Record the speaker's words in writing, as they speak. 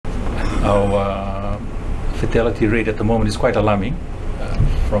Our fatality rate at the moment is quite alarming,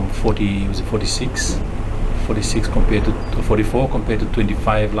 from 46 compared to 44 compared to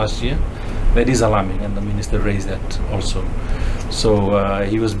 25 last year. That is alarming, and the minister raised that also. So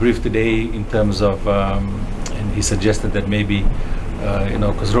he was briefed today in terms of, and he suggested that maybe,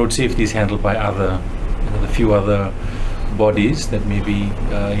 because road safety is handled by other, a few other bodies, that maybe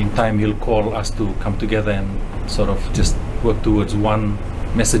in time he'll call us to come together and sort of just work towards one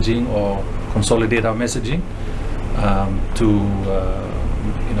messaging or consolidate our messaging to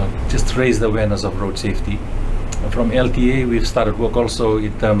just raise the awareness of road safety. From LTA, we've started work also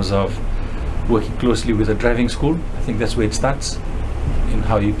in terms of working closely with the driving school. I think that's where it starts, in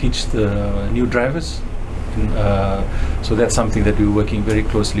how you teach the new drivers. So that's something that we're working very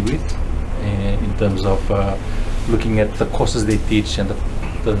closely with in terms of looking at the courses they teach and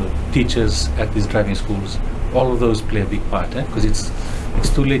the teachers at these driving schools. All of those play a big part, because it's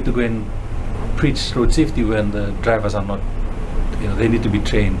too late to go and preach road safety when the drivers are not, they need to be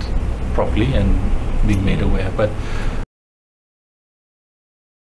trained properly and being made aware. But